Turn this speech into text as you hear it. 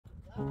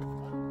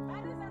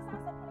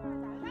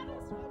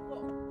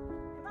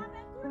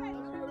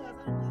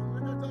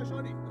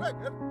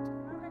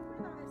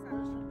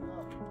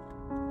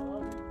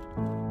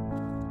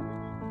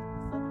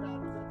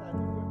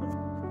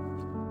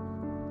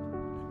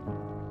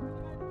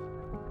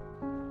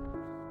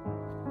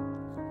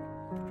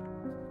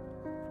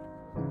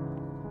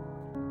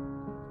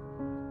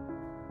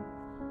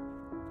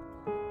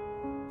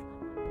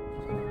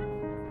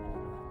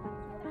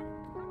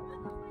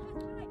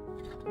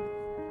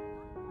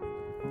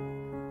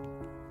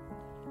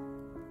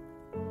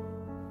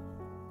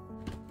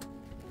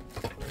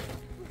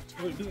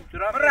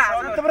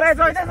انت برای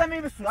زایده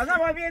زمین بسو از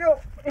ما بیرو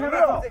این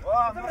برو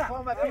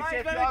ما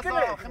پیش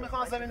پیازا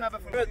میخوام زمین ما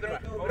بفروشم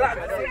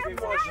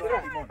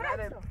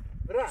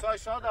شای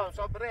شادم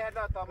شاد بره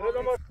هدا تا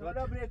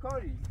ولا بری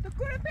کاری تو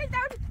کورو پیدا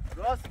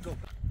راست گفت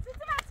تو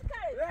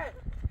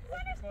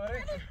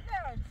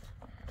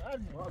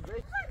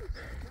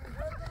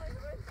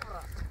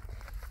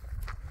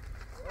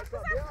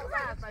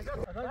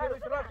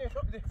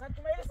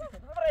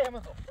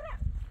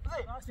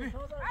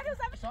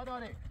چه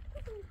کاری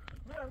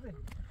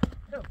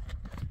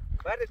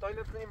برای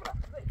تایلت کنیم را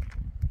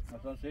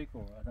مثلا شیکو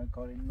اصلا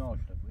کاری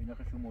ناشته اینا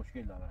که شو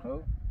مشکل داره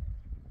خب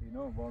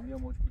اینا وامی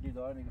مشکلی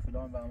داره نگه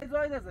فلان و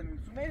زایده زمین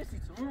تو میرسی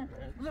تو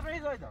بذار برای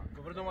زایده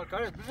گفر دنبال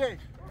کارت بزن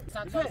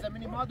سنت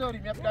زمینی ما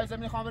داریم یه پلای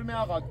زمینی خامل می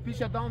آقا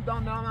پیش دام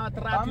نام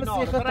ترابی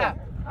نار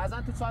از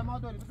انت چای ما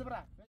داریم بذار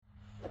بره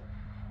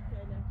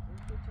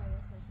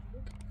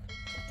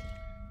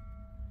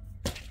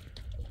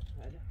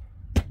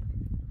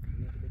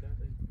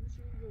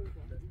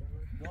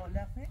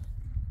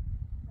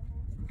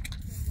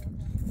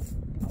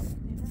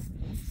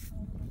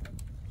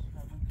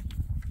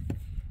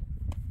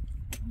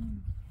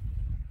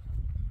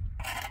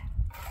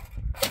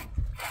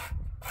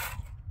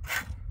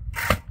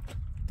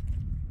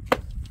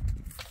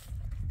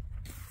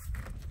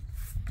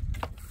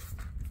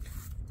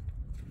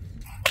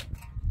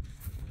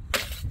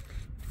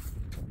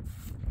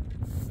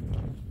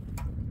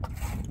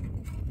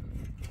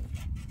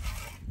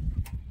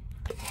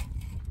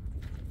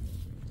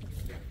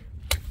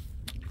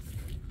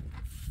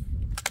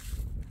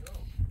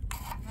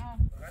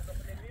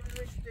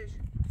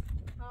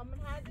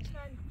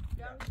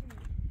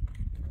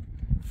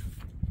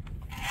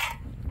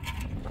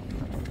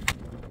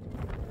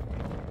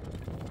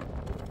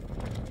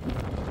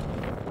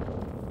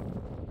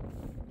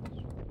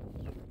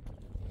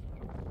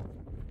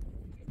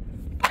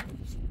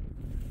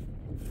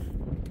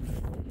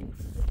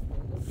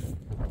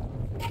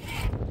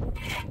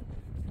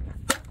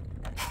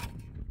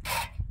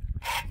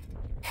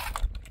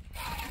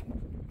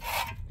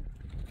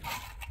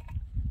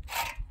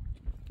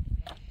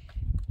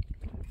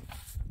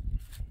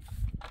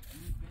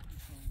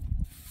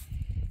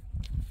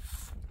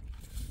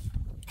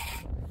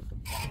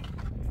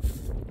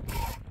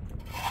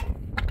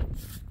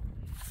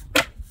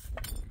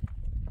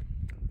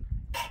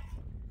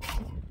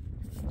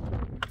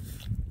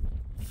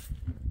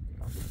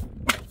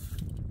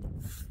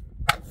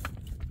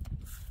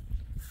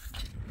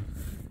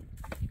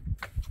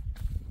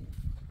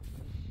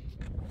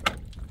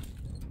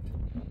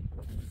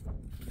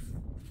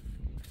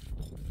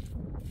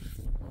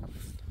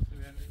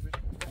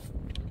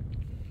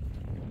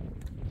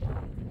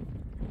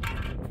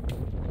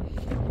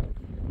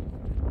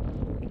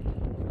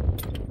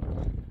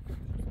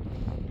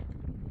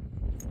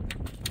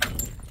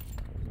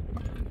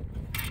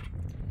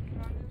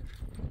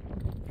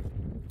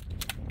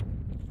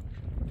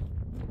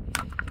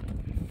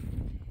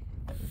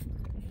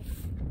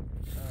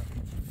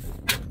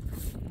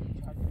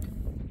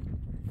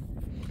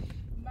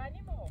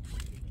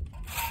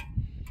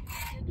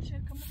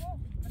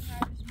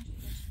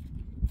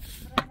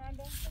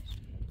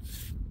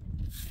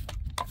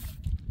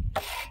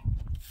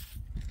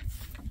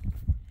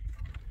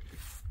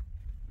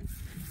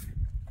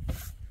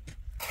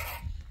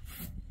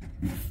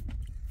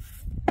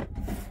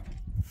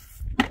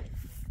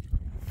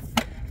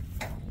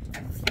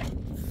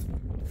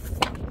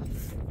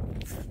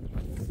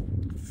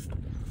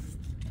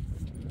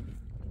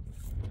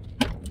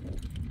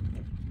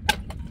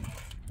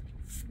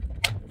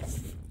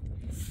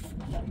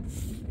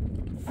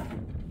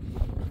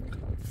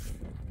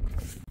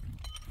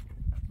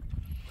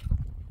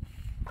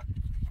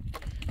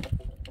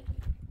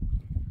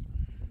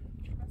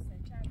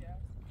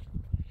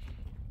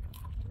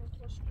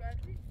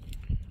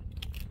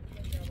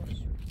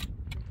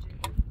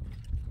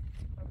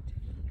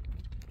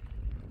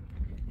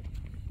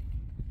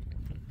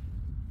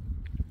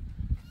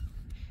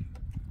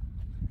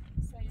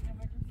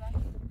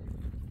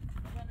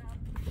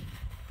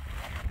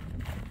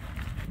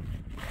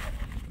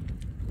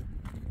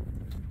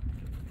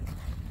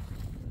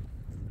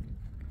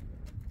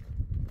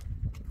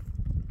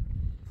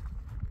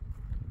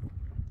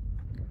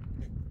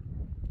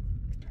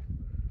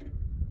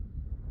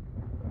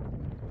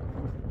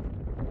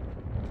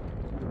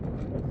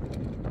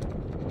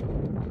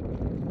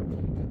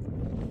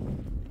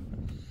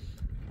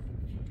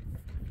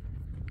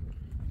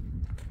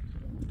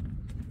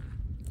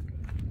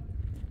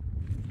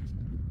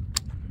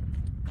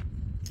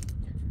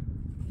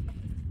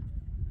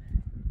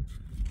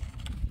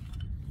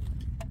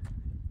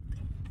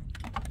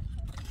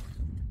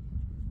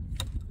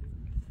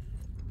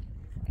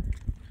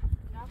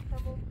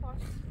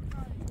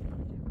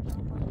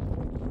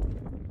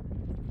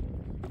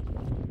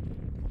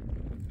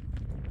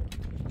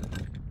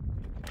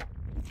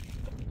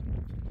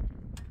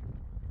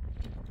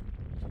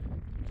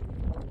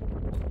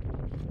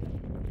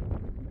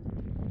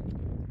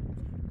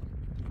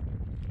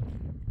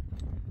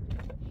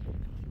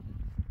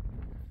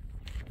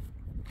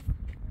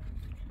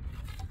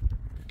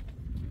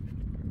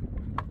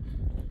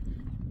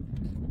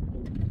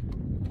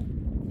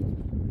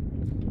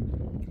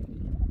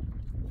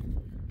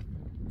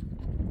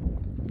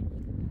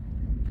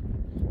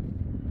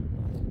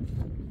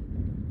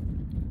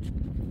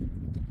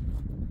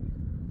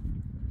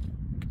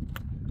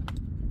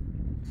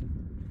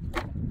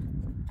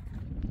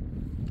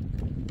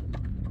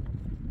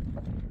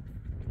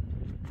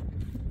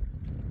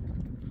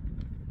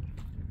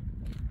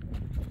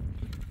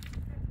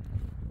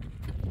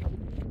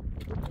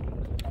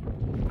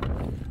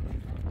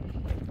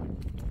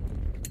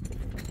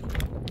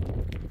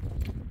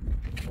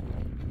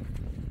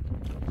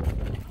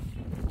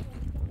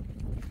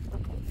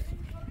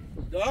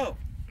دا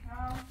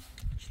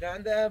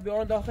چند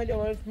بیان داخل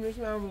امانت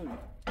میشه من بود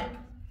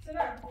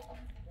چرا؟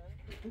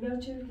 بیا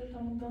چه بیده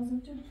تامون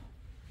دازم چه؟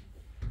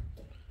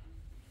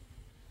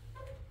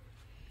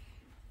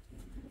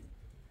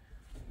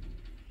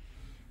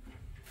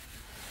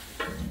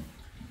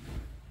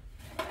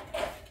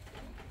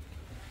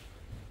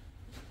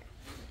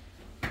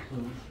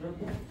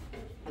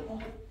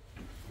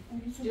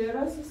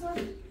 چرا اساسا؟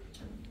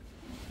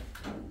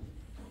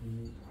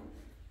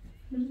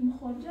 برید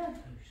مخارجه؟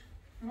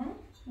 ها؟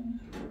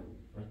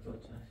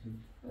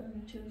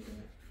 بریم چه بیده؟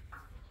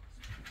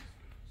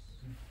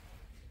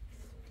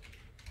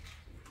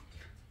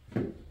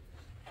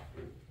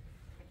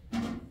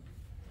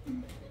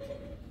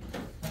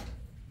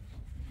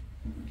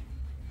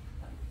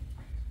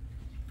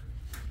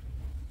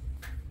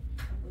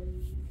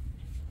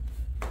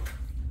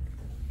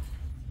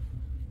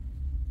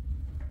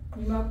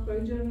 Embark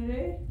köyce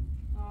nereye?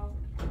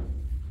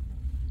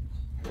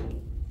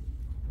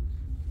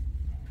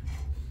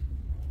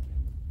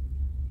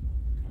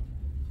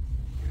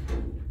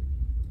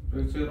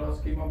 Rutsur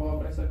raski ma bara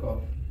pressa kvar.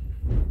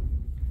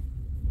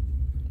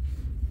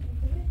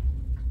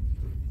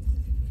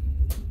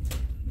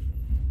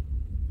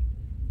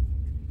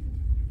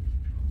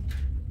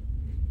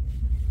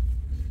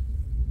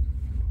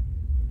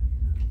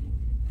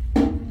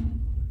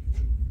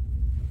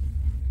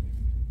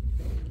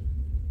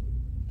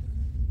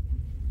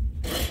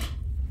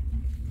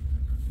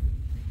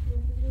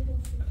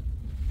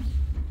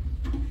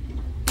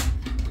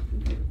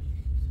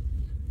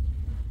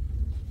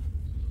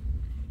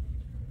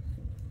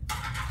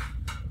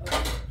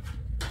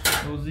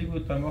 روزی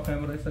بود تا ما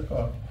خیلی رئیس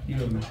کار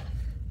دیلو بود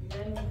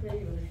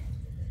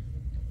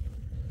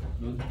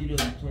لود دیلو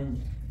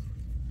بتون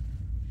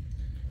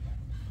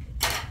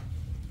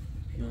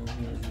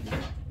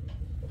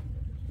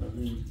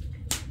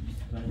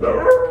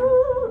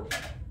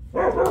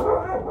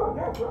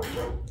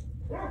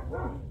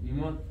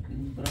ایمان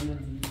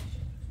برام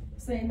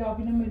Sen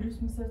labine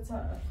mülüs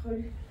misal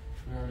خیلی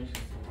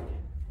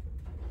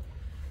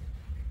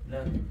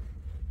لا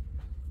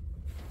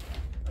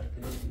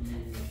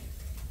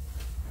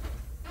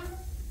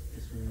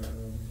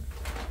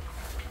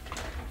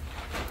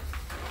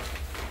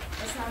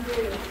Sen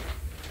böyle.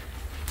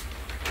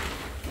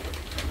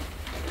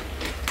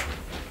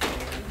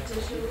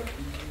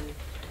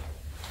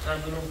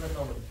 Ben durum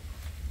katalım.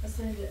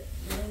 Sen de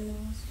ne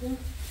olsun?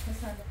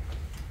 Sen de.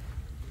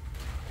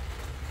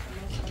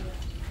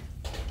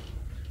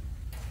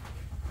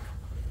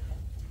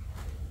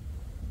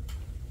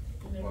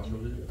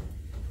 Başlıyor.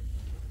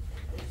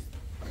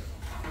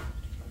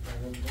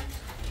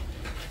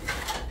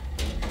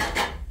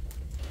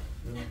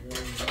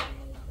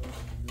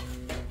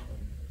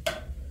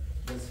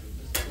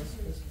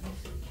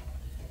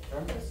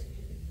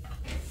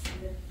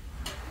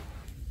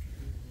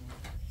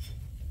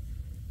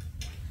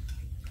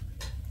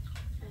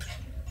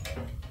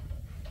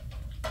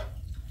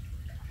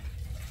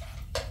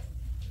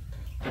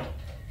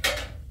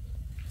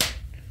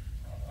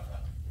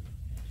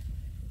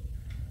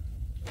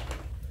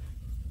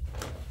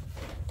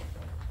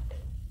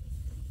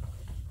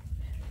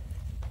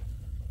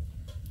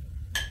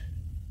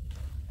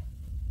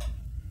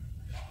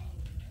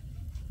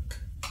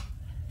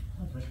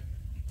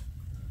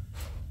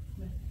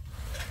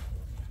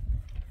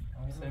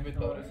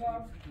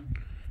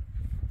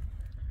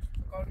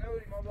 کار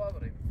نوری ما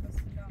بابریم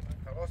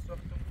تقاس وقت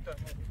تو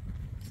بودن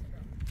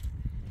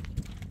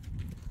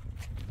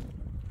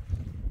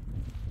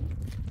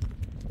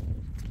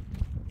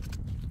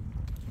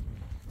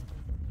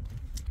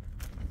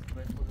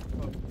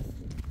ما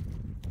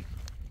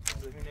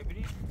زمینه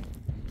بری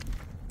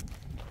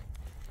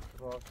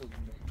راحت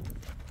بودن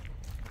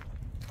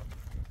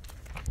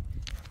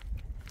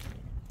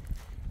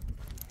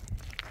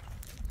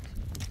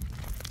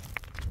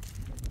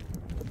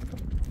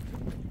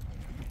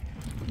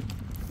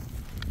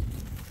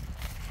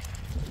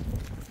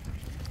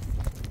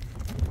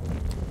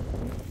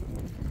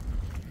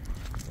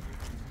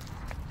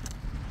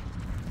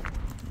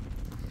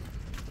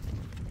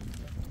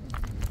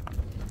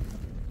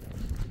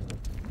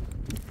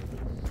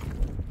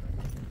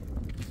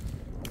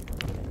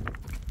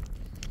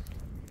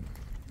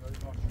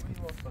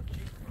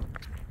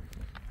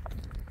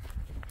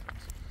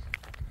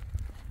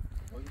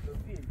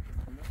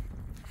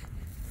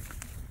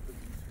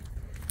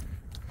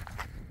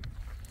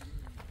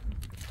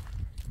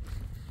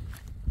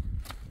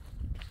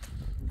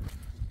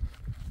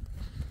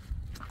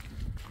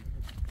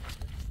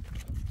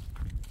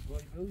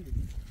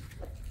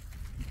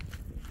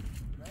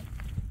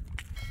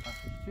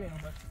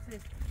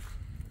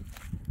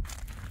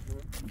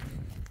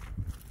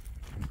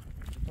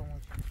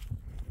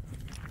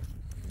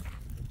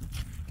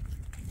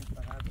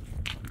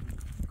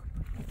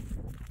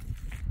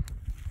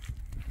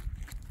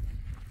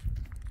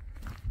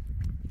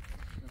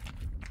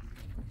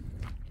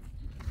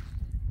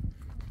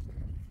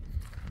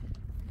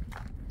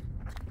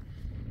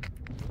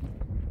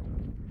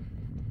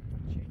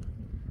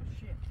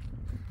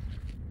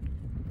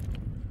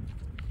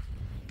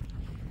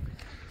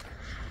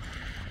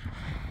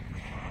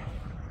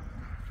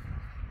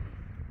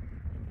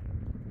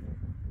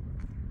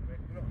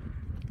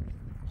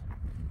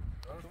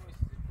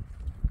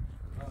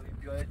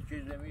شاید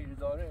چه زمینی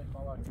داره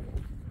خبر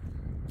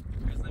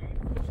زمین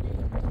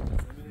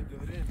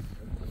دوره یه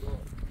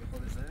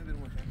خود زمین بریم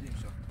مشهدیم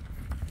شد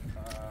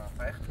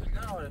فایخ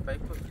نه آره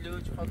فایخ کلیو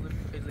چه خواهد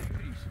زمین خیلی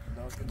بریش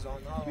داشتیم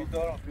زانها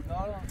بیدارم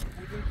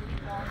بودیم که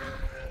بیدارم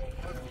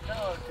نه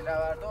آره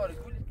کلاورده آره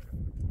گولی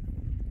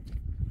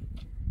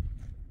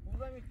اون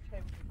زمین چه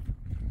همه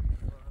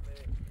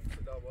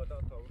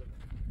صدابادا تاوره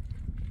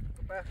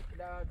فایخ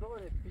کلاورده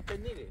آره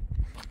پیل نیره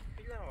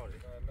پیل نه آره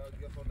نه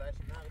دیگه خوردهش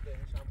نقده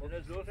میشم با اینه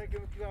زوره که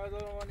میتونی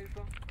هزار ما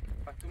نیستم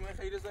فتومه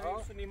خیلی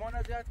زمین سو نیمان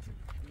ازیاد کی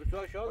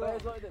بسیار شاد رای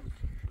زایده بود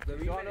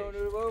زمین اون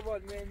رو با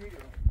بال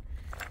میگیرم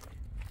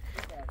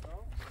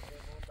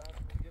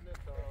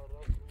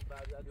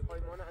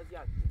پایمان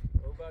اذیت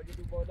او برگی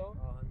تو بالا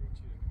همین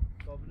چی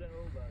کابل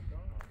او برد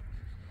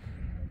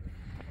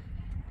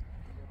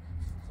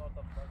ساعت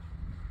افتاد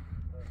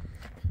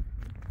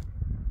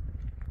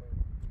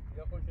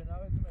یا خوش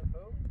نمیتونه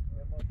تو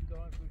یا ماشین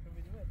دارن کوشو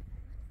میدونه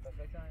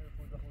بخشن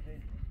خوده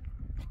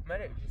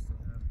مره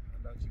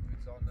الان چی بود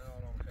زانه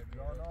آرام خیلی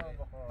نه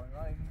بخواه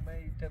نه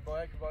این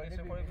تبایی که باید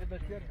این خونه که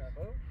داشت کرد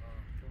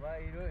تو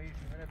ایرو هیچ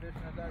منه بهش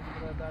ندار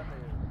دیگه در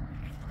نمیاد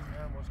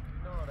نه مشکلی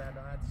نداره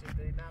الان حدش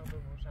داری نقد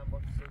موشن با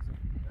تو سازی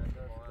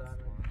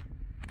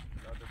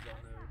لاده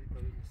زانه ولی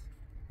کاری نیست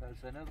در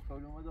سند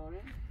خلومه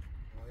داریم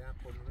ما یه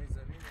خلومه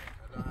زمینه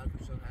الان هر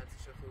دوشان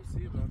حدش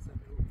خوزی راسه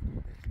میرو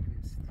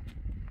نیست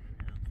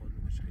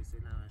خلومش خیزه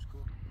نمش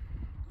کن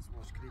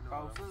مشکلی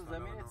نداره خاصه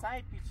زمین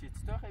سعی پیچه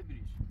چطور خیلی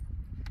بریش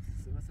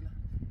مثلا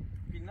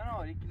پیل نه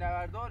آره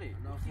کلاورداره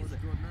نه خودش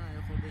نه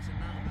یه خودش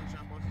نقدش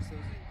هم باشی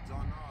سازی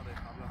زانه آره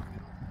قبل هم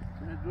میرو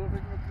این دور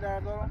فکر میکنه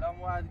دارم حالا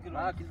مواد گرو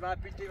ما کل ما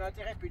پیتی ما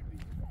تیغ پیت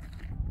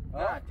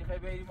نه تیخه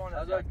بیریمان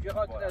از کی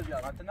خاطر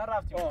نزیاد انت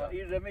نرفتیم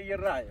این زمین یه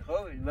رای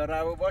خب و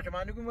راه باشه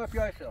من نگم ما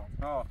پیاسم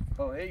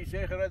خب ای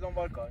شیخ را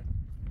دنبال کن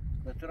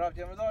به تو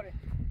رفتیم داری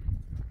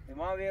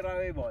ما وی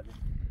راه باده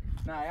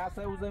نه یا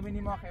سه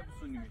زمینی ما خیلی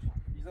سونی میشه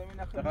این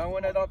زمین خیلی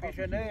تمام ندا پیش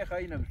نه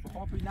خیلی نمیشه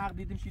ما پیل نقد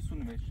دیدیم چی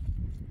سونی میشه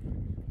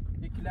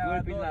یک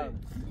کلاورداره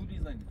دوری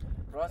زنی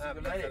راست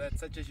مثلا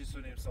سه چشی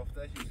سونیم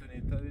ساخته چی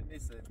سونیم تا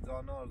نیست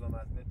زانه آرزم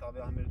است به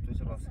تابع هم میره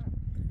توش راست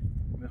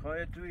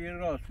میخوای تو این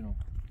راست کنم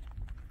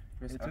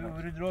تو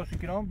برید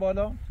راست کنم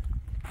بالا من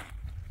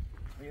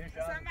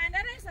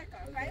نرسه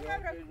کار فایی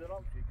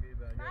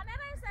من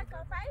نرسه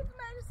کار فایی تو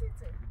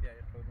مرسیته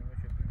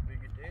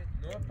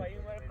نه فایی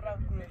اومده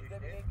برام کنید دیگه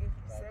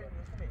سر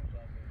میشه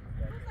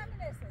تو زمین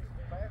نرسه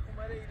فایی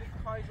اومده ایلی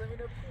خواهی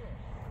زمینه بکنم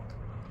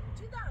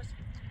چی داشت؟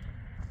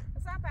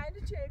 اصلا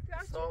فایی چه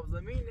پیاش صاف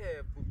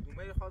زمینه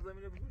اومده خواهی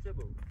زمینه بکنشه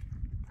بود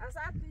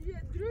اصلا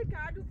یه دروی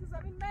کردو تو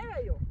زمین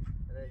میره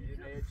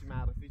یه چی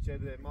معرفی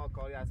چه ما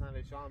کاری اصلا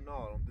رشام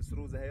نارم دست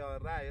روز هیا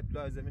رای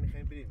پلای زمین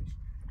خیلی بریمش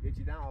یه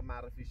چی دن آب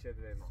معرفی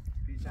شده ما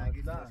پیش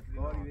انگیز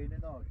کاری بینه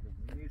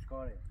ناشده نیست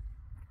کاره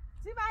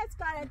چی باید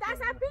کاره؟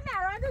 دست هم پی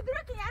نرانه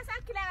درو که اصلا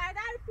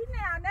کلاوردار پی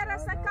نرانه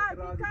رسه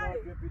کار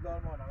بیکاری پیدار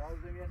مانم آو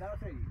زمین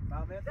نرسه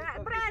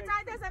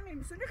برای جای زمین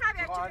میسونی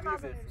خواهی چی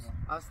مازه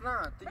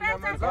اصلا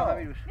برای جای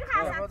زمین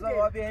میخواستم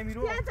باید به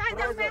همیرو یه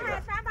جای زمین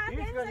هستم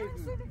باید به زمین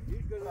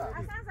میسونی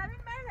اصلا زمین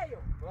میره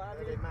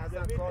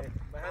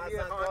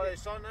اصلا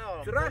کارشان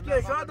نارم صورت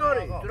اشا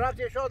داری صورت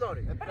اشا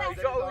داری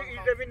اشا این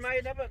زمین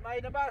مایی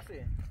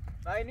نبسته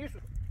مایی نیست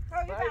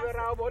مایی به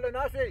راه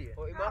بالا نسیه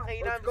ما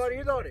خیلی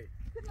کاری داری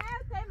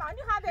نه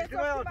تیمانی خواهی تو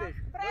آتش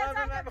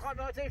من میخوام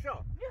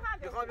آتشا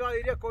میخوام بیا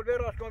ایره کلبه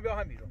راست کنم بیا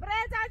همین رو برای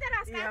جای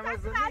راست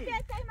کنم خواهی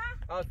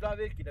تیما اصلا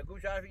ویکی نه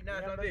گوش حرفی نه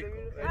اصلا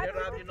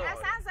ویکی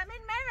اصلا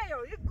زمین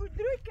میره یه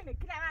گودروی کنه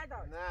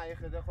کلاوردار نه یه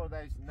خیده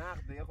خوردهش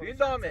نقده یه این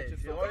دامه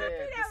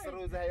دست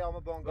روز هیام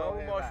بانگاه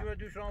اون ماشین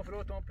دوش رام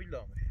فروتون پیل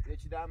دامش یه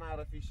چی در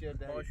معرفی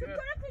شده ماشین کنه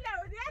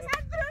پیلاوردی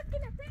اصلا دروی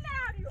کنه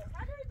پیلاوریو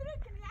من دروی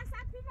کنه اصلا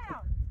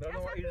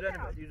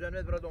پیلاوردی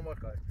ایزنت برای دنبال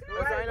کار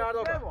اصلا این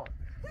آردو با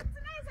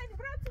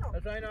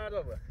اصلا این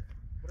آردو با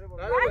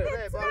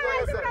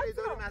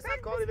اصلا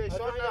کاری به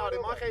شان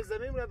نداریم ما خیلی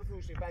زمین رو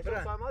بفروشیم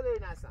 50 سال ما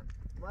داریم اصلا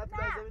ما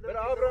زمین برای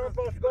آبرم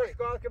پاسگاش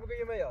کار که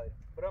بگیم میای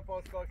برای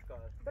پاسگاش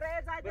کار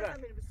برای جای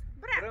زمین بس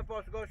برای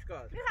پاسگاش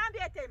کار میخوام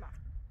بیا تیما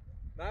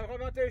من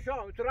میخوام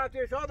تیشا تو رفت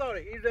تیشا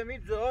داری این زمین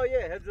زهای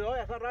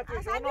اصلا رفت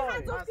تیشا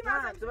نداری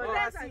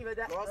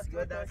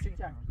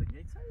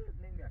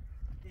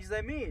این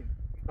زمین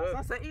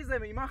اصلا این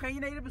زمین ما خیلی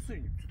نیره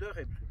بسونیم چطور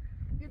خیلی بسونیم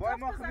باید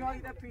ما خیلی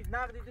آیده پیل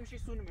نقد دیدیم شی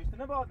سونی میشته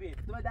نه با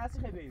بید تو دستی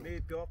خیلی بیم می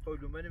پیا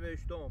قولومه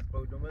نوشتم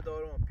قولومه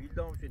دارم پیل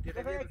دارم شدی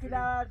خیلی خیلی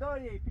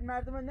کلاورداری پیل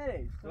مردم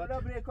نریز تو حالا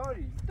بره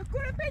کاری تو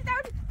کنه پیل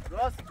داری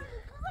راست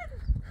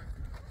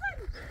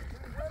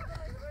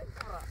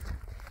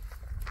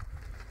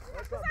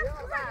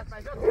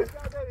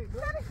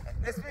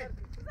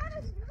اسمی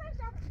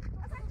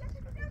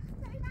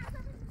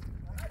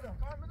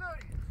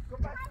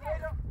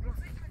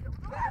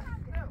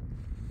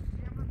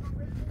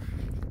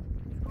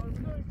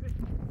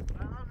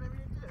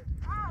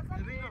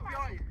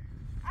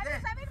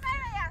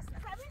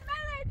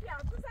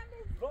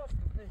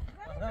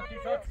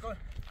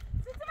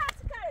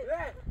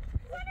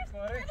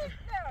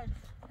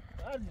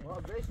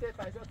ما بهش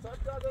 50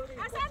 سال دادیم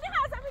اصلا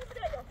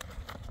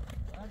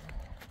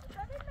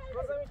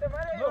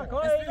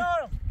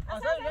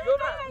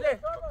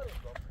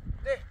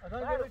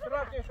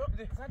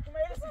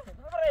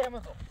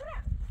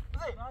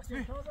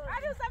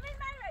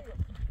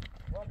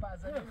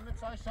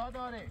شاد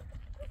داره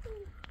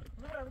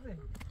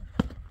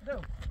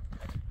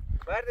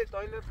برده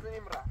تایلر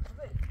بزنیم را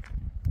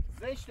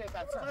زشته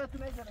پس چقدر تو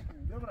نمیزنه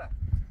کنیم ببره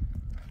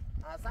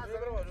اصلا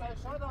زمین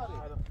شاد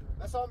داره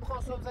مثلا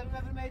میخوام صبح زمین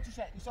ببریم هیچی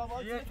شه ایشا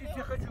باید یه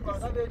چیزی خیلی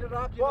کاسا دیده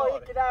رابطی با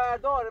یکی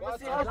داره با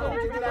مثل ساج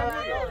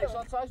داره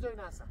شاد ساج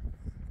داره اصلا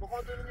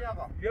بخواد دونی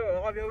آقا بیا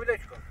آقا بیا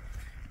ولش کن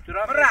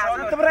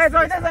تو برای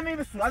زایده زمین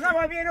بسو از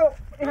ما بیرو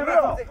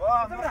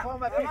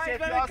میخوام پیش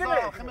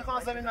احتیاز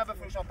میخوام زمین ما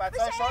بفروشم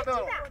بچه‌ها شاد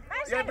دارم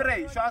یه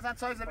بری شاد اصلا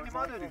ساج زمینی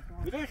ما داریم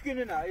ولش کن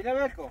نه اینو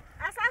ول کن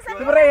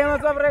تو برای ما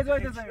تو برای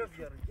زایده زمین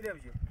اینو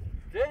بگیر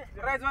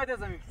چه برای زایده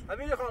زمین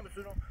همین خانم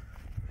بسونم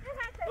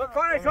و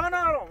کارشان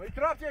آرام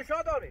اطراف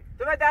شاد داره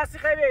تو به دستی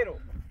خیلی بیرو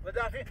و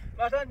دفعه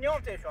مثلا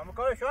نیام تشام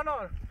کارشان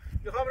آرام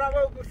میخوام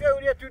رو گوشه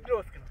اوریه تو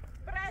درست کنم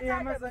این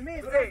همه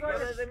زمین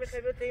زمین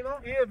خیلی تیما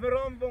این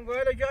برام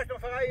بنگاه جاشم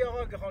فقط یه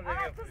آقا که خانم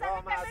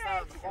آقا من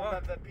اصلا میخوام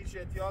به پیش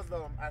احتیاز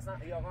دارم اصلا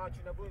ای آقا چی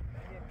نبود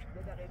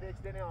یه دقیقه هیچ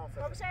دنیا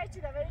آفر خب شاید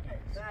چی داره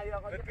نه ای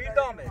آقا به پیل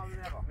دامه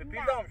به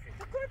پیل دام شی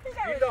تو کور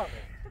پیدا پیل دامه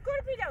تو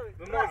کور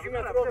پیدا به ماشین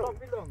رو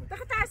پیل دامه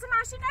تو ترس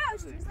ماشین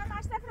نداشتی مثلا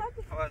ماشین فرات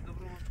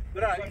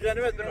برا این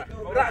جنبت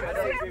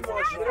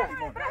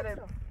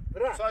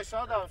برا شای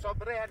شادم شاد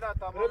بری هلا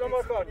تا برا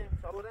دنبال کار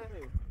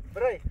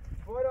برای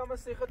برای ما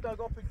سیخ تا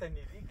گاپ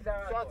تنی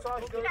شاد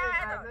شاد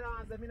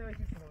نه زمین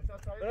نمیشه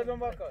شاد شاد برا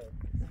دنبال کار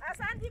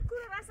اصلا دیگه کور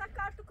راست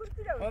کار تو کور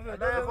پیدا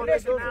نه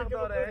خودش نق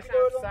داره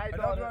سعی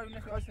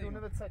داره کاش اونو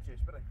به سچش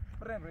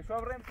بریم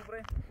شو بریم تو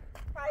بریم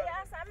پای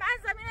اصلا من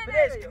زمین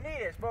بریم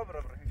نیست بابا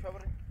بریم شو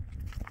بریم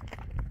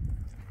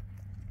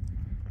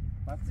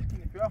واسه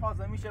کی تو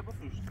خواست میشه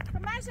بفروش تو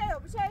من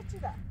شاید بشه چی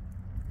ده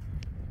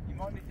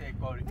ایمان نیست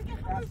کاری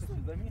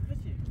زمین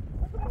خچی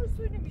برای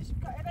سونی میشه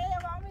برای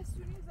عوام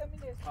سونی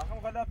زمین است آخه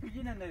مقلا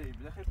پیجی نری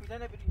بخیر پیجی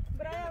نبری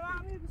برای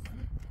عوام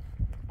بسون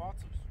پات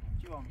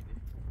چی وامیده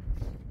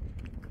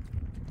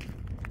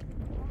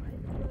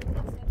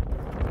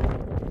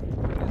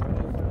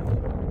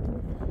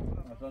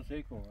اصلا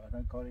سیکو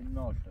اصلا کار این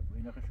ناشته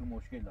اینا که شو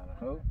مشکل داره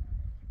خب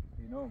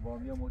اینا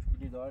وامی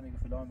مشکلی داره نگه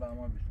فلان به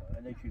امان بیشتر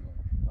الکی کن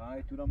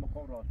من تو را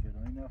میخوام راست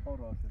شدم این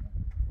نخوام راست شدم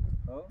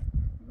خب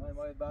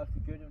ما بحث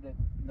کردیم ده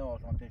نه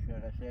آسان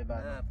تشویق سه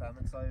بعد نه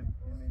فهمت صاحب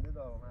میمینه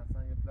دارم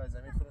اصلا یه پلای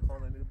زمین خود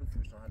خواهم میره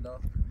بفروشم حالا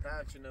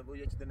تا چی نبود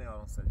یکی ده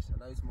نیارم سرش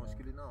حالا هیچ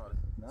مشکلی نداره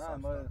نه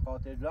ما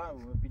خاطر جمع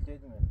بود پیل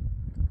دیدیم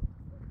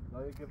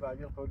لایه که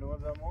بعدی خودمون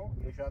به ما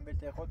یه شنبه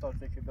ته خود تا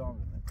سه که بیام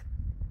بزنیم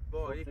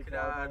با یک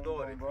کلر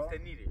داره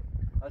پیل نیری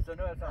اصلا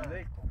نه اصلا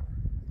ویل کن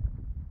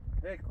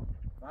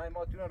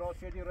ما تو راست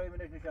شدیم رای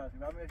منش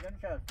نشستیم همه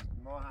نشستیم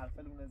ما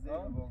حرفل اون زیر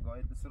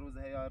بونگاید به روز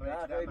هیا رای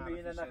نه خیلی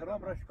بینه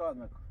نخرام را شکار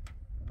نکن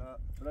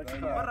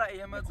برا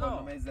ای مزا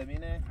کلمه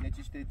زمینه یه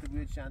چیز دیت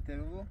بود چند تا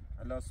بگو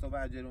الله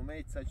صبح جرومه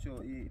ایت سچو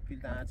ای پیل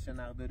دهاتش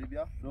نقداری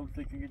بیا صبح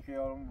تو که چه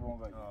یارم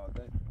بونگای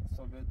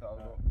صبح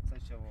تا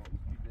سچو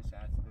پیل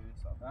شهر دوری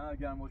صاحب نه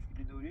اگر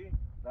مشکلی دوری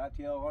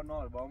راتی آقا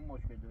نار با اون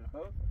مشکل داره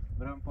خب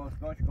برام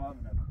پاسگاه شکار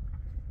نکن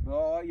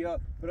با یا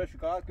برای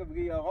شکایت که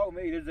بگی آقا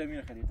میره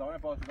زمین خرید تا من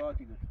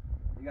پاسگاهی گفت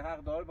دیگه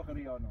حق داره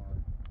بخری یا نه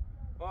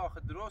باخ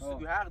درست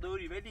تو حق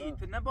داری ولی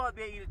تو نباید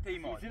به این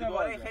تیمان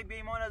دوباره خیلی به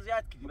ایمان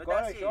اذیت کنی به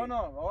دستی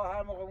آقا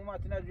هر موقع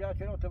اومد نه اذیت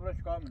کنه تو برای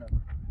شکار میکنه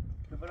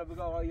تو برای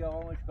بگو آقا یا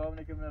آقا شکار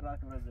میکنه که من راه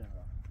برای زندگی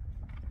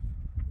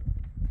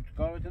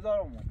شکار میکنه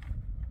دارم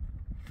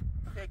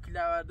خیلی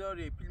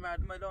کلاورداری پیل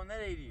مردم الان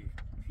نریری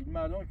پیل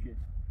مردم چیه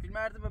پیل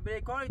مردم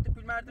برای کاری تو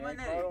پیل مردم نری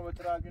کارو به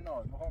طرف نه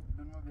میخوام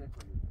دنیا بیایم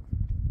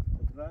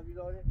طرفی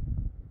داره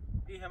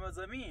این همه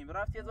زمین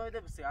رفت یه زایده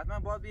بسی حتما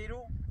باید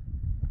بیرو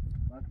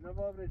مثلا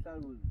بابر سر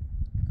بود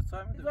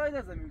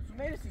زایده زمین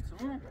تو میرسی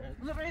تو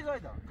بذار برای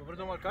زایده تو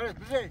دنبال کارت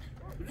بزن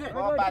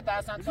ما بعد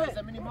اصلا تو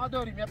زمینی ما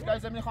داریم یه پلای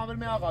زمینی خامر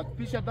می آقا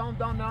پیش دام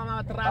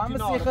نام ترافی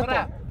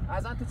نار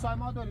ازن تو سای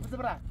ما داریم بذار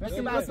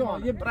برا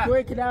یه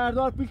توی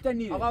کلاردار پیش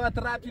تنی آقا و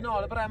ترافی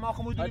نار برا ما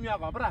خمو داریم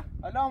آقا برا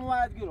الان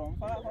اومد گیرم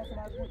فقط خواستم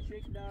از اون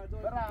چک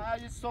کلاردار برا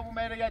یه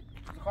صبح میره یه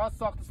خاص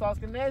ساخت ساز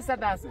که نیست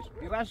دستش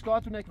این رش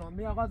کاتو نکنم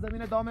می آقا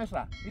زمین دامش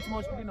را هیچ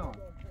مشکلی نه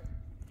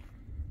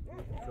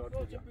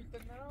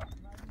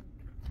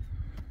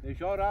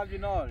اشار رفت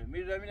نار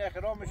می زمین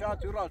اخرام میشن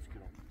تو راست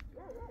کنم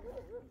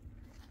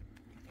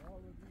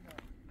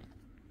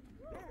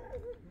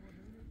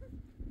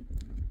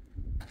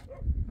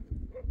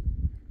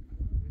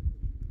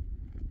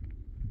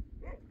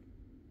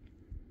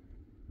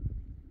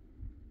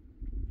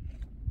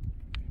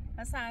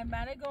اصلا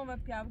برای گم و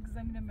پیاوک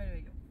زمین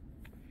میره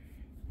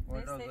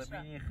والا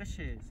زمین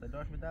خشه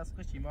صداش به دست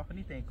خشی ما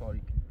خنی این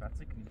کاری فرض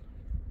کنی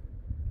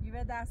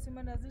یه دستی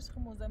من ازش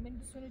خمو زمین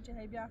بسونه چه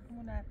هی بیا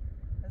خمونه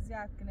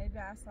زیاد کنه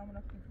بیا اسمون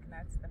رو خیلی کنه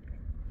استفاده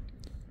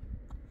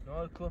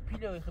نه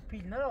کوپیلو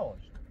خپیل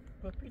نراش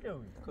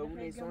کوپیلو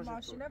کومونیسون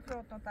ماشینه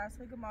فروتن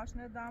تاسخی که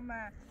ماشینه دام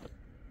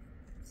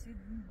سی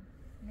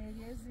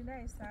نیازی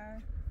نیست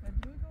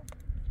مدرودو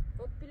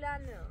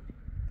کوپیلانو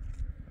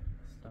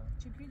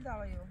چی پیل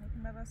داویو هک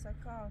نرسه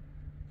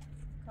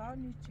کار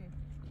نیچه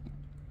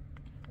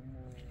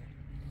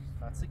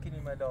فرض کنی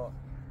ملا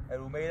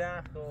رو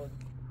میرن خود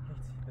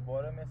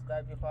دوباره مثل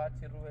قبلی خواهد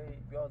چی روی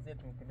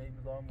بیازیت ممکنه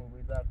نظام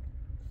مویدر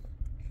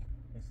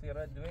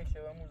میسیره دوی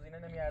شبه موزینه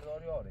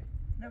نمیارداری آره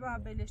نه با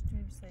بلش تو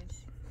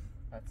میبیسایش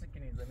حتی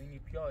کنی زمینی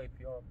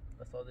پیا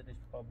بسازدش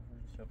بخواب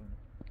بفوش شرونه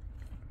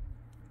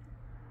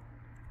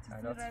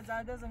چیزی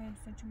رزاده زمین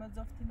بسون چی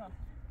مزافتی ما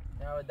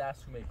نه و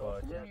دست شو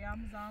میکارد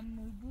هم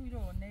زم بوی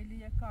رو نیلی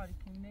یک کاری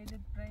کنی نیلی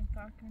برین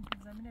کار کنی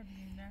تو زمینه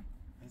بینه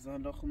از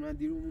آن را خونه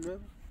دیرومونه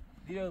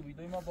دیره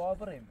بیدوی ما با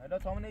بریم حالا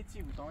تامن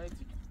ایچی بود تامن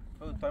ایچی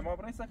تای ما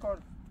بریم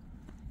سکار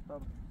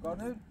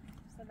کارنر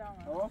سلام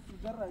آه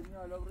سوزر رجیم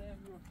حالا بریم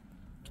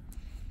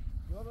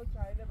یو رو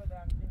چایله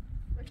بدرم که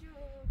بچه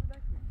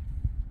بدکی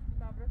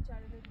بابرو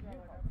چایله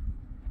بدرم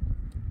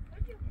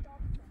بچه کتاب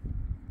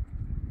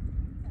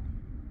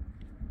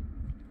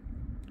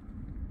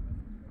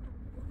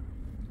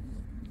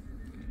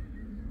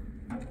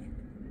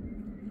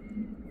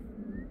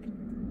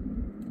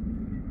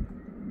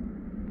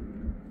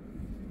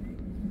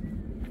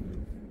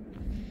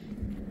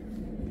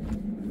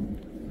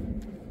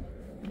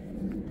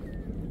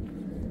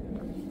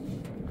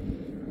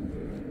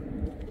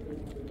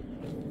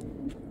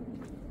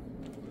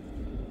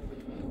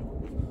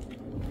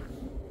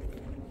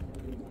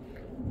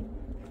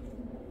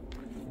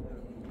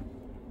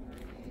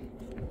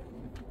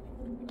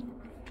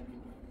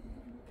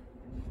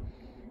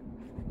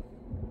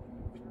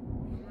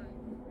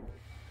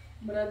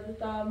برد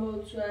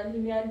تعامل سؤالی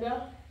میاد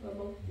و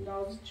با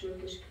ناز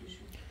چوکش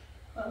کشو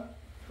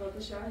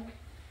خودشک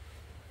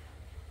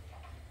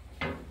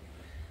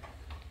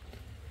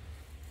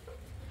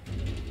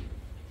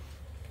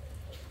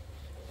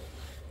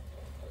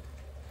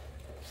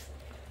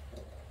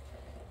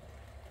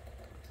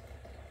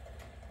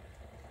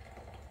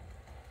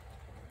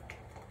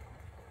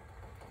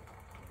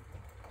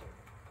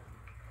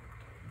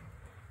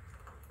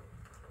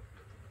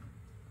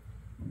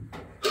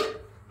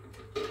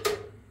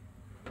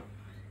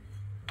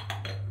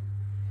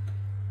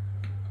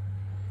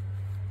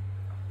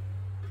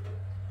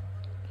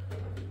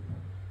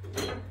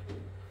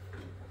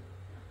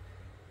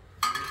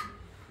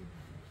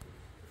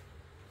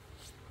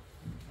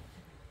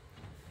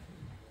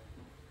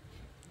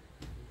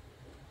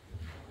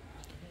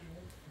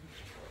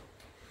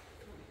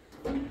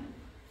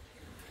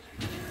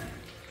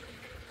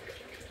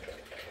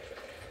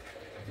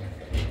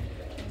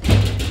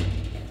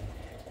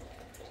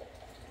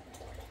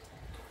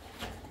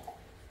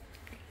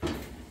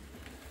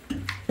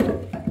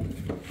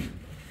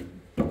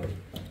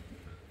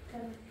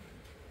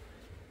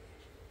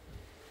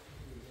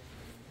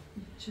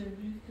چه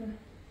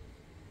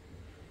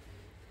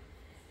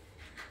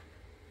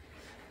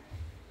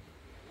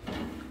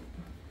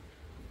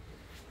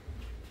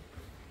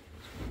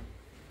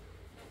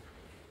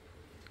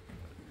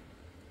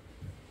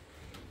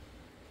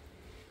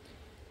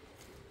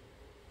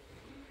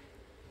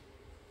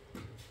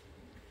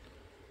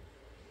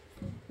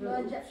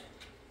Raja.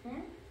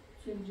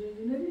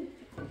 Şimdi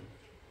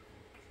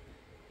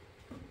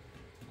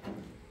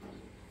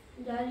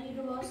Dari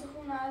رو واسه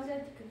خونه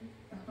ازت کنی.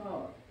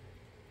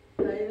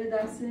 دایره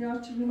دستی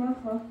یا چی من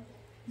خواه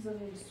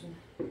زنیستون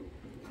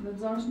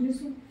نزاش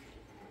نیستون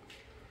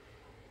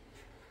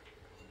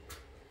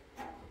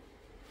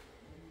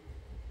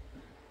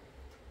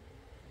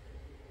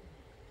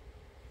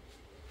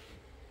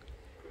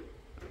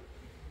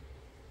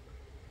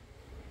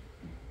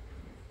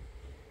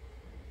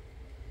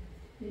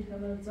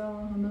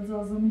همه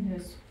زا زمین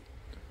هست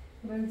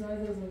برای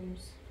زایده زمین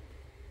هست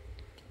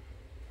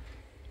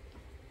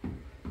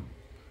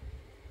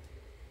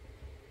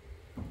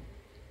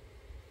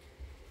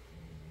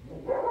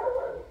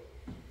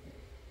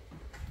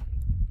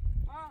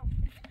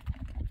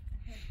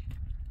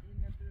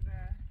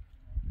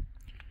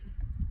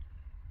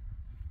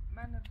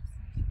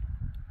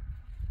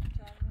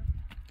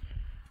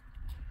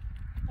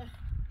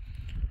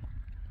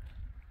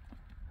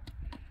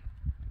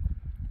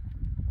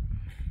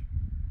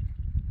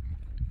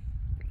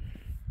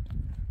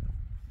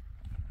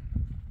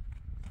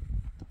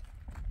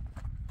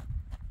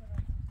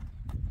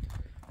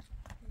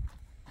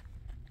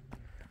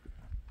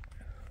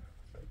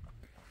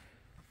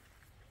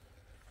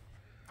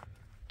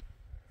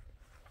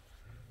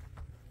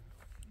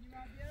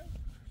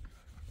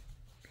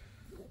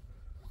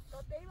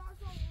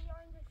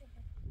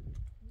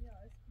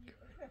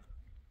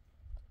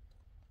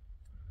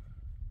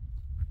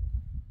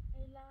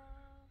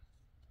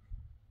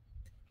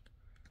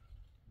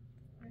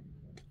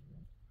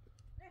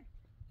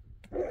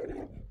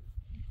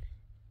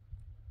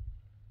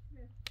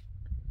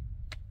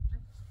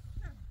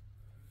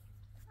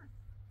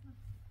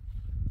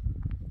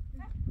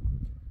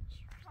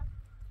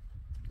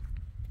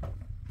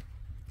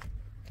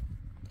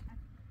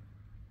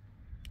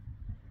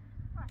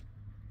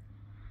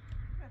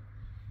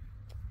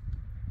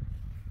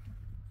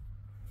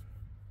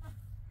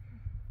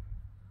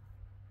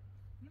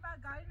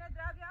गाड़ी ने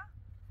दे गया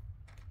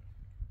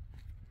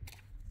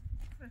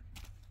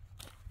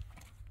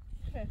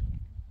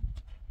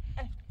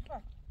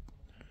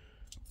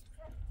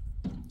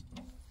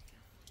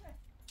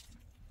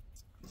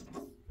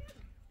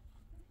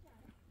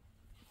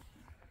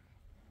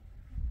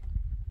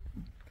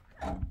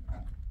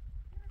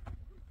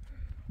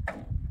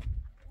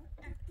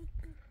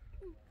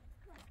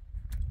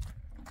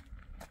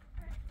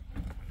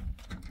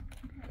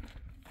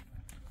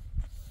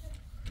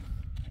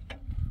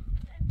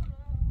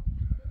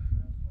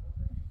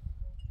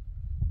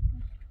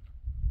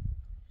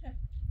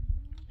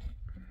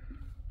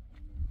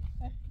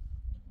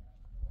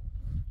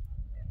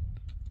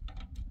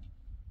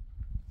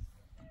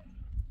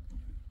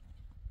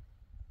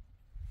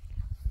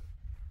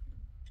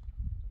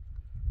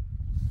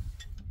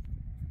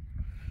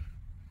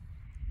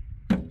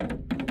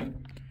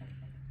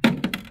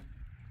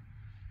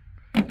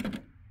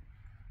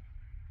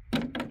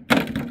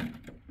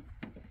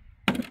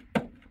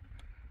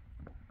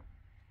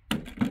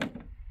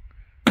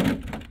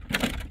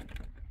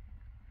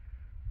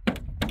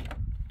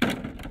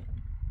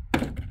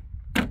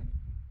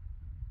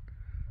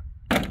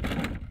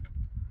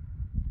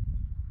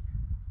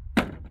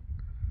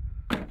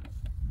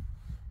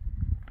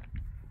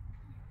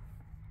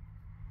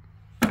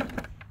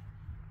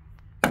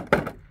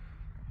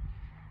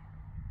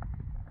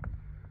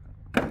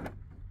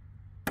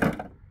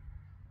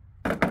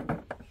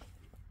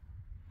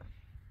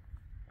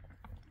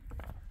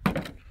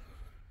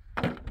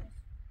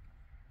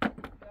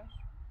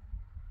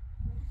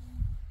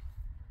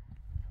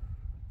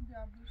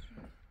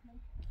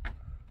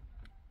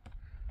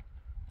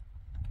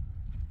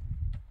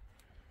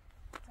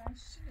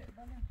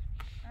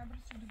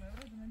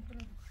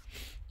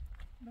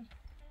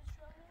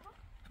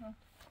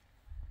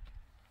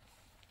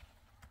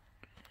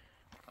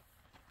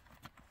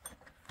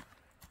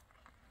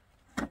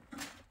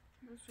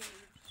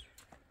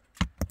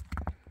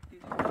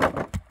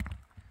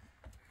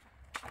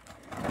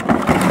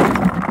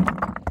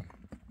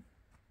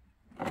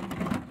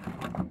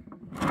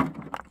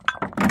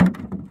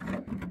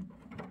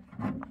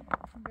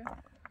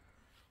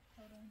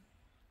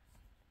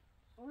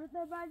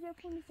ده بعد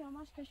يكون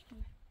ساماش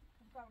كشكي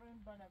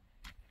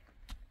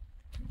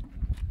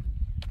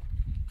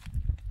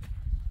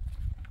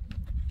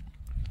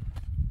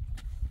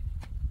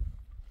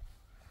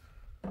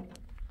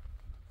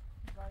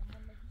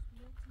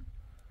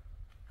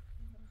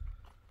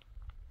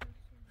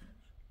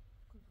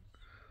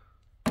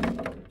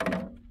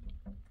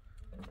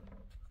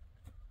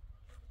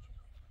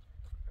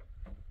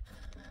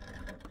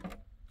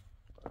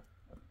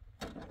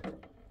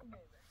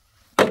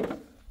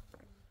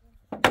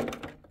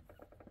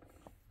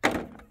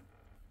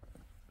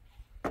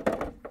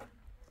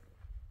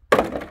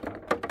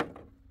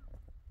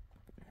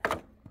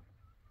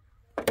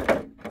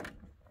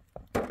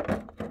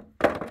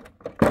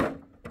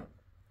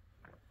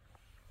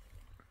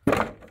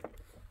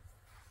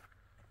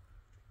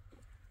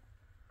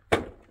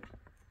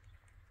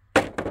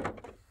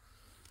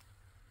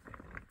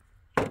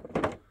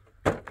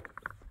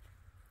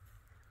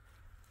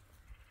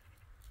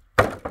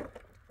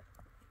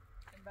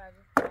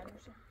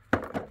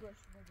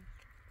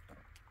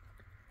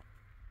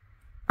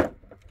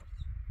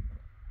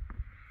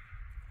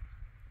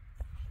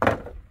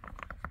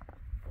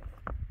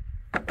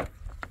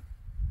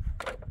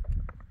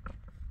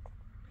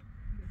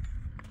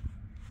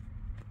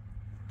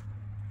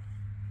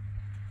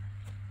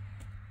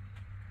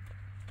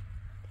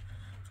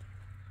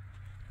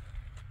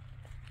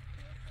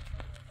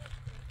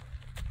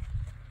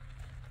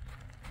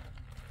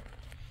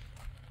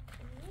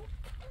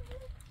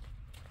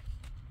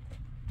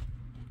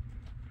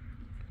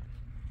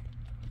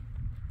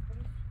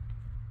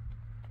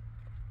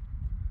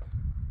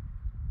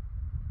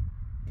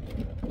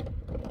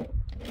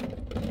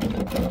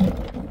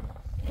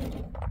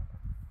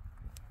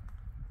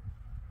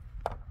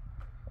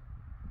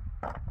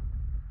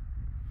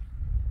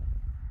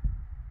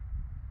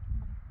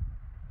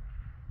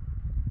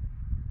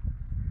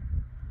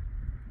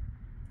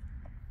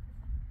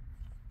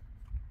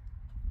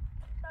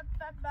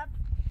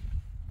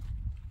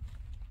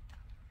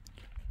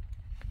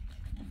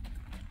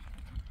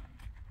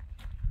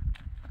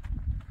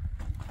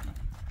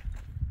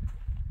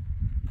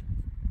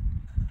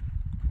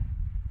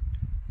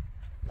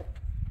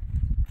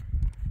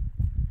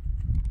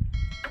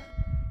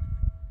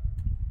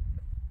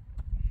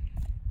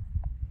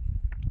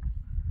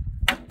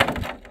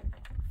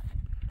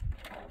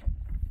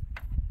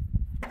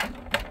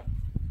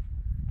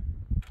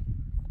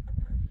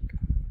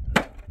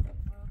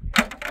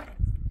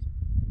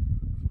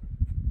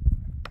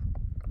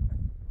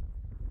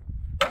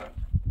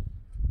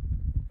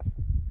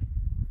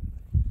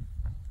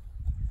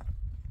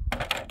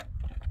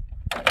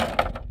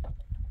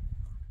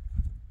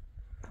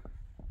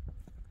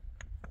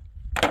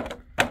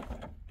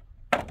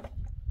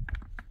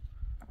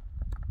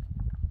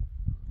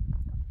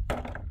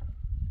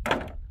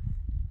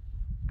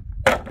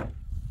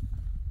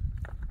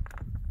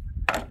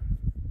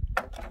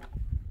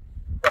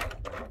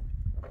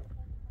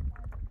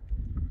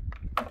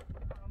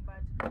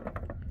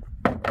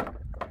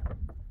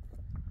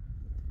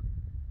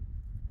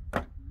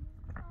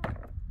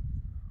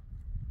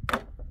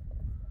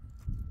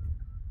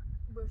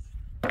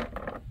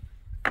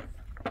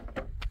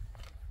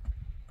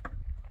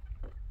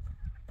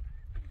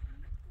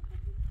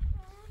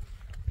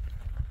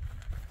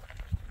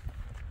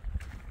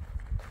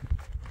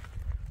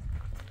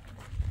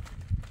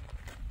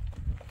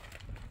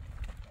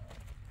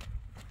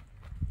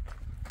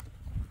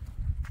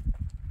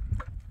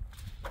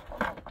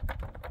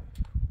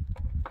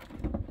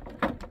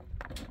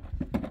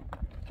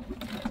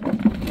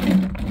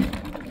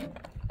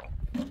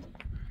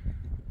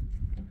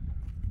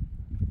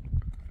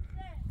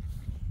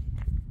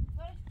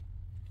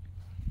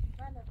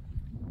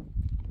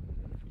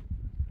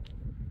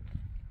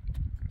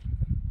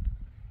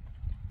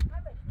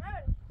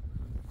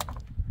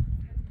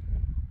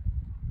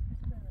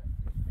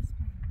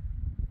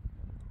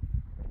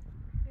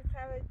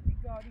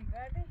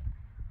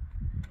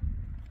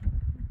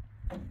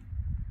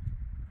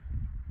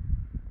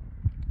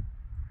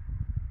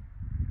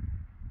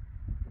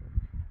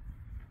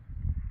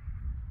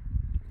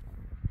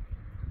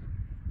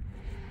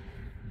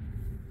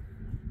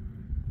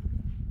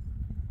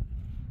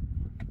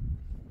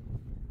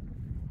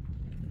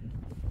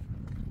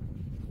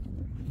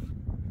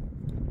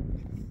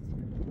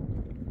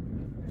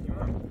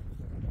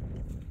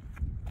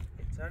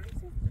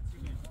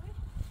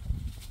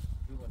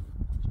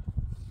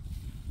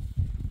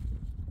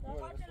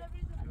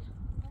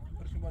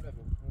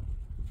Proszę,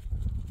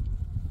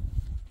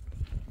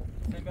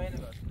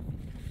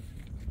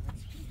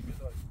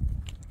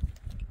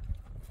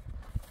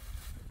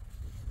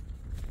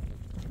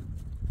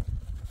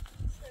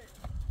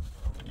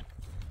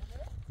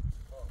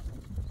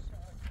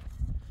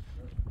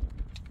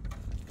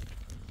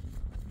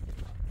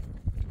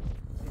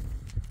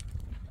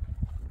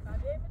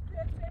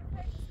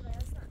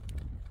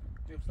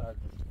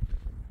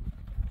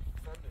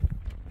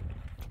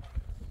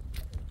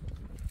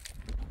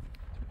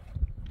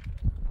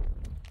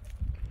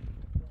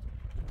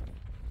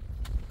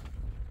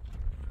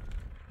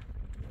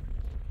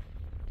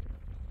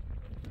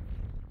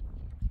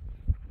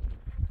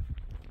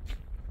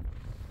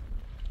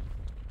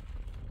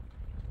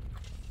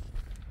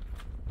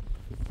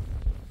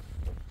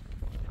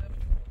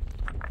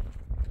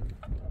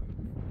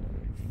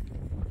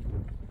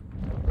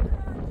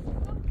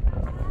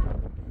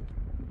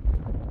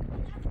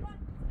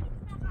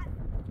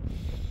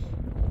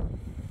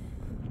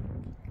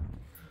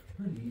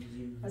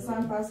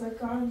 اصلا پس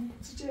کار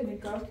چه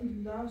نکار که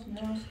داشت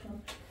نماش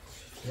کن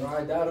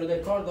یا در رو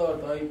دکار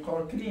دار دایی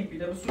کار کنیم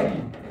پیده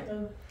بسونیم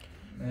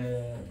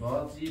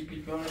باید زیر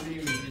پیل پیانو بریم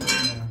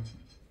میگیدیم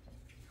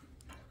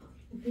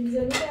پیل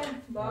زمینه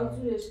باید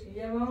زورش که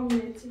یه ما هم یه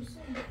چی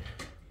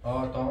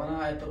بسون تا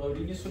من حیط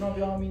قولی نیستونم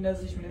یا همین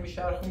نزدیش منمی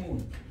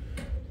شرخمون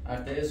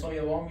ارته اسم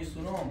یه وام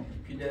میستونم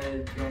پیل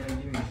پیانو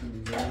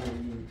میشون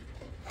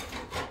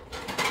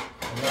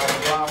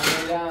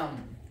یا هم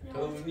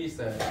تو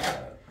نیست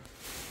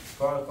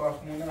کار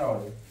خمونه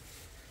نوارده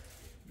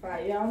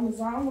بایم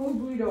زمان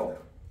بویرو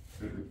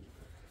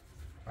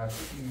پس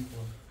چی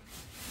میخور؟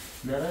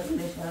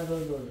 narrates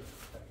ندار داره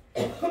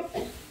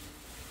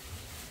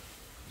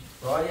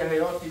باید یه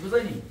حیاتی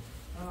بزنی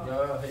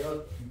یا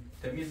حیات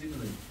تمیزی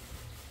بزنی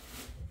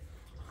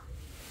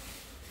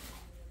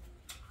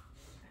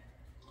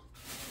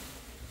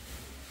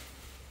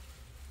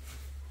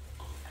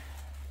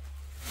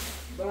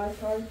باید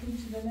کار کنی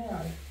چیده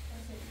نیاره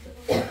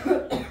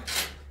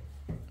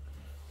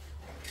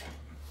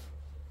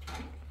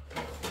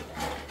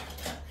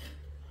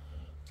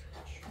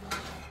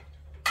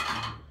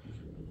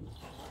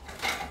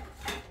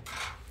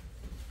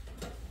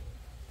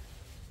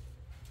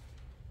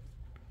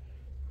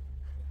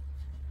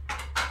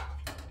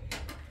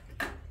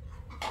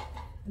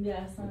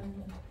Yeah,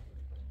 something.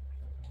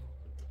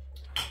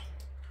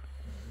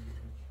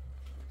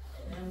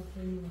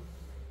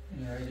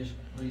 Ja, ایدش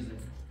ریزه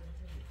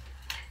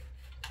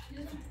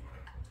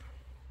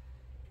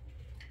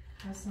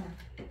حسن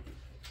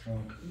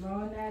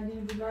ما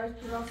ندیم بگاهش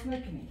راست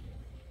نکنیم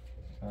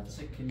بعد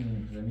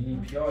سکنیم زمینی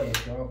پیایه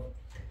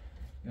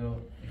یا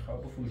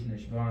میخواه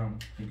بفوشنش با هم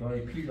بگاه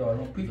پیل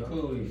دارم پیل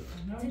کوی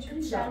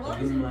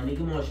معنی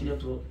که ماشین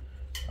تو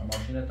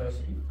ماشین تا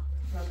سکی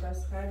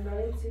پس خیلی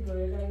لایه چی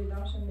گویه لایه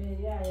داشتم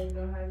میریه ایه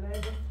گاه هر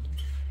لایه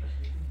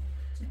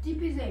چی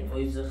پیزه؟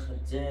 پاییز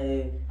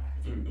خرچه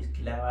این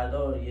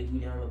اسکلوردار یه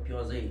گولی هم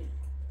پیازه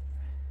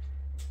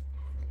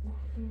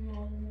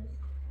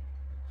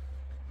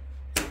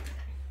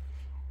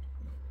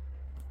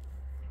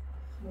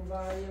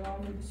مبایی ما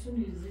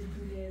میبسونی زید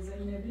دولی زی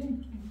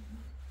نبین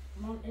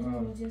من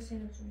ازدواجی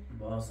سنتون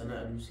با حسن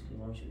عروسی که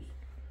بام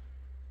شد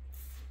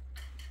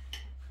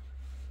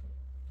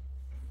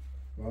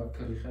باید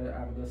کریخه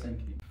عقدا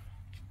سنکی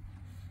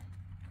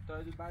تا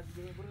بعد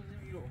دیگه برو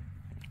زمین رو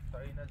تا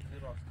این از زیر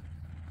راست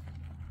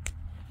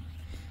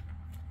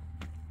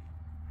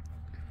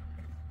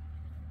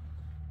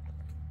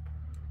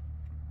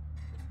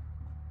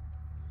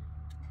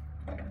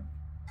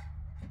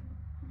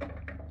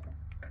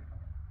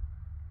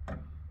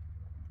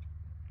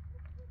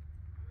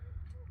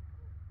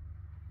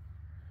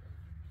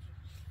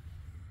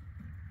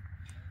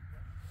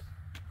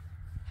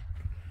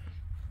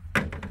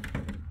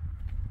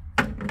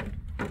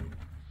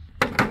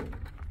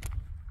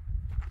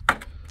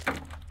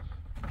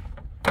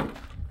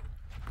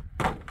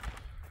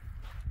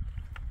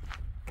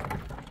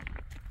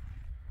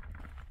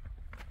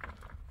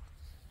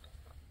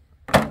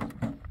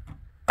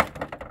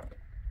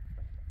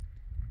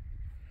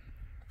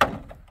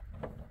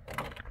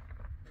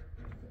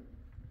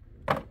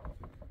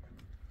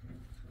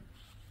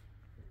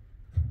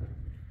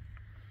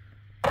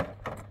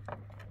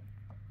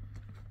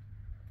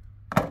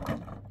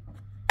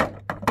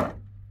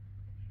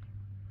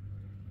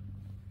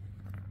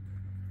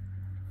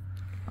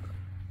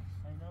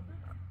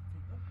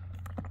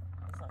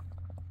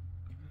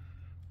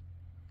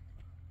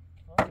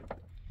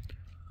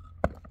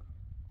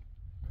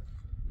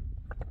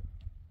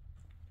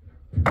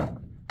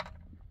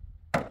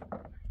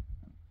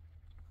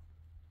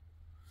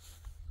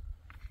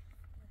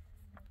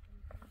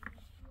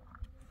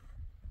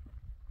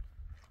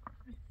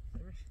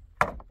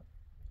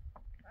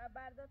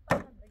بردار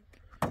پاهم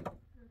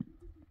بگی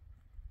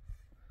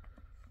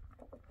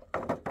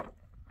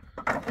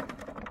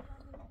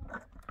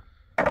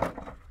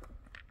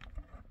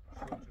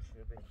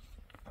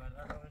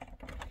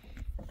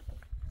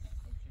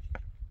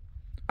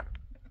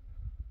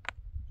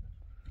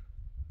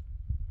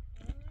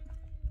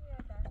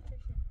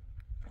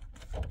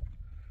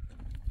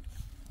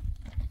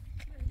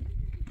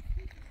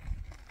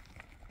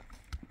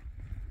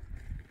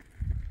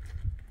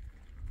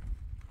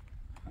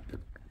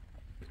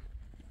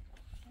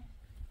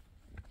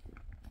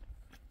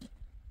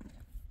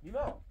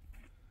نیما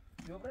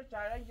یوبر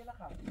چهره اینجا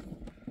نخواه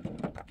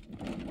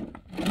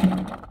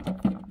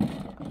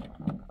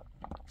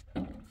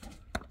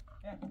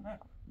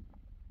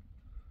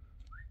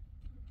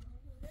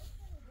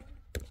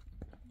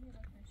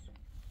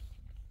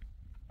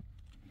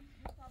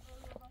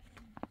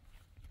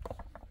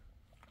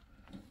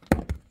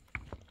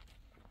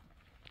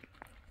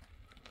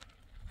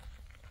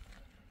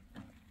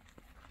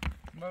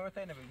ما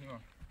بتایی نبید نیما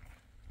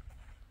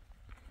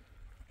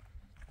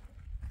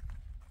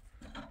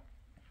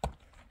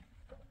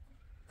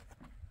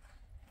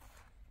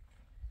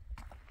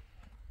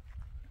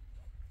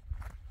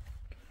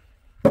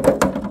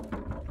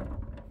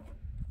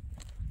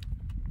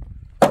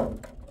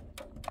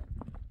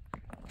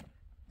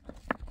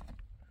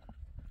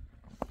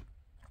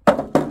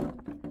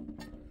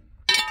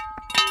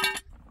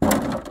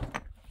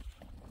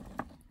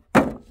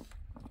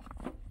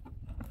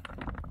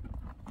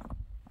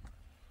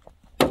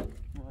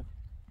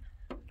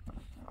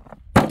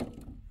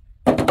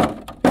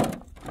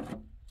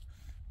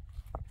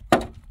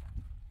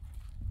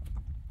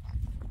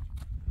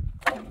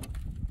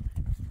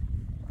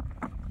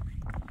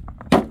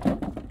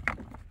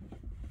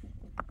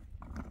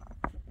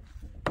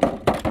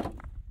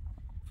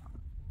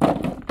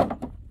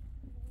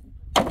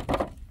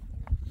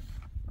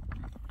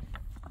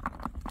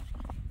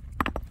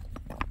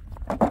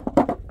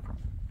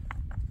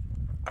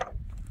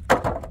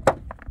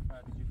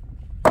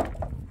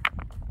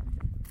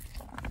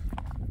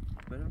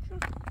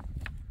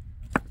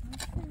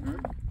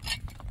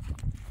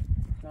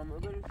شما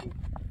بریم تو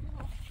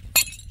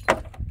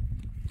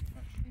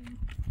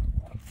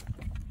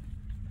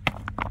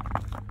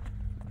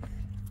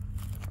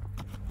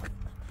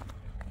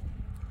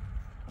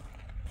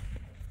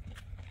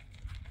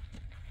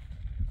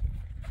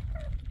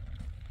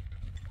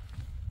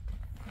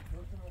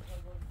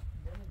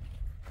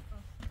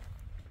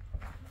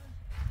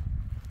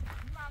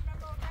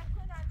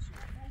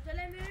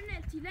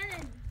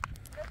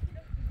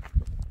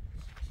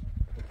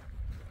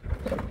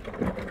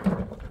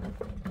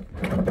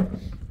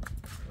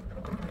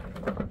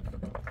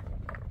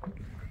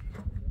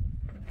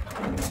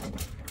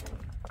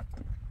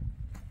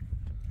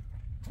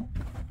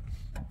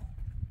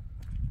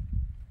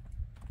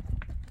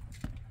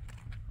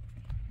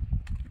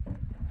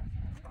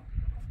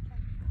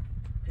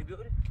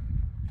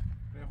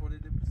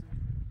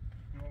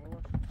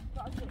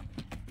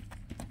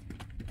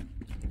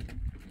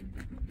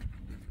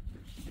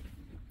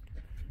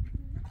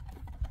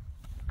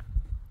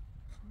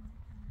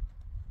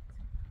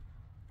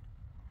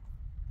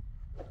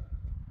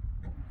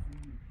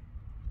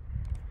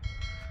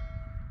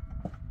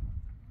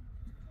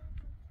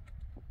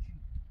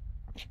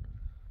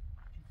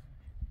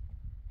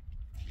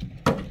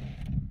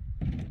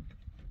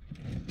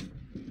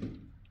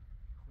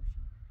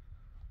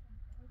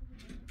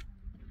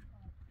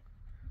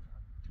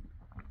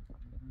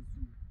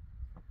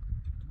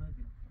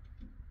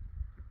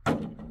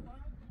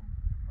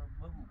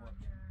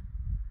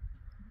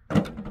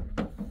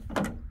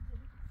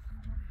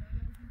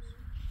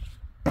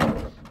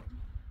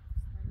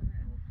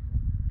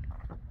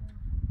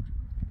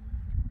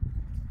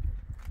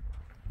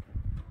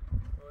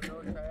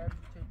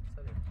شاید